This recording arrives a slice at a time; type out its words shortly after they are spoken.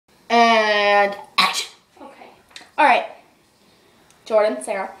Jordan,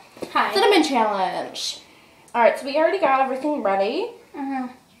 Sarah. Hi. Cinnamon challenge. All right, so we already got everything ready.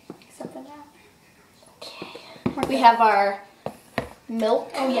 Except for that. Okay. We have our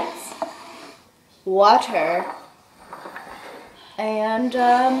milk. Oh yes. Water. And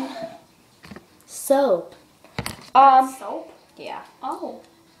soap. Soap? Yeah. Oh.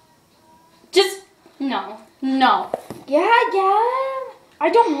 Just no. No. Yeah. I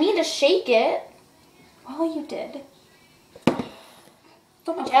don't mean to shake it. Well, you did.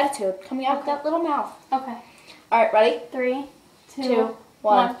 So much attitude coming out of that little mouth. Okay. All right, ready? 3, 2, 2,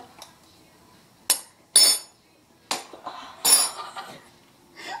 1.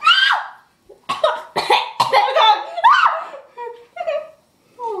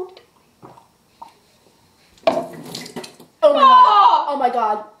 Oh my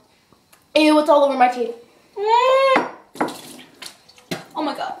god. Ew, it's all over my teeth. Oh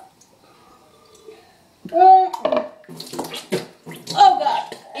my god. Oh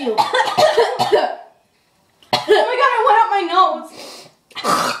god. Ew. Oh my god, it went up my nose.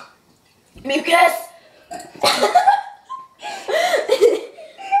 Mucus.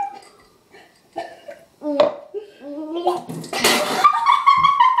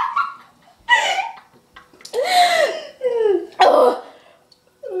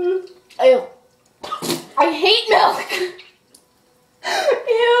 Ew. I hate milk.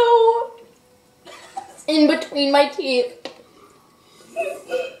 Ew. In between my teeth.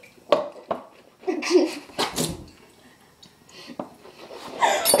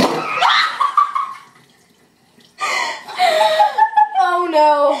 Oh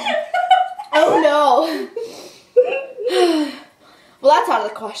no. Oh no. Well, that's out of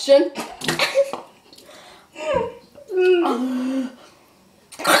the question.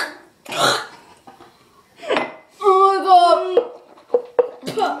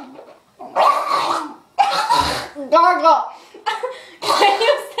 Gargle. Can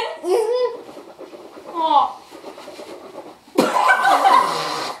you sit? Oh.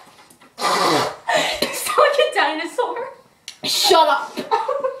 It's like a dinosaur. Shut up.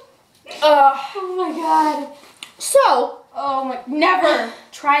 Oh my god. So, Oh my. Never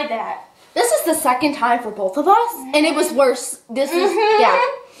try that. this is the second time for both of us, and it was worse. This is, yeah.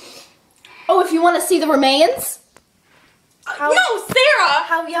 Oh, if you want to see the remains. No, Sarah.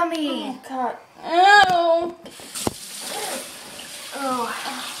 How yummy. God. Oh. Oh.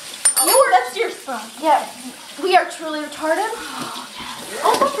 That's your son. Yeah, we are truly retarded.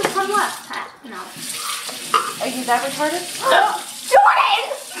 Oh, that's your son left. No. Are you that retarded? Jordan!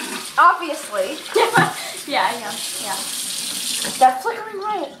 Obviously. Yeah, I am. Yeah. That flickering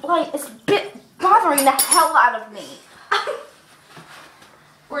light is bothering the hell out of me.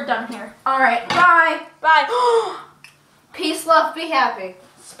 We're done here. Alright, bye. Bye. Peace, love, be happy.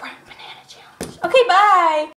 Sprite banana challenge. Okay, bye.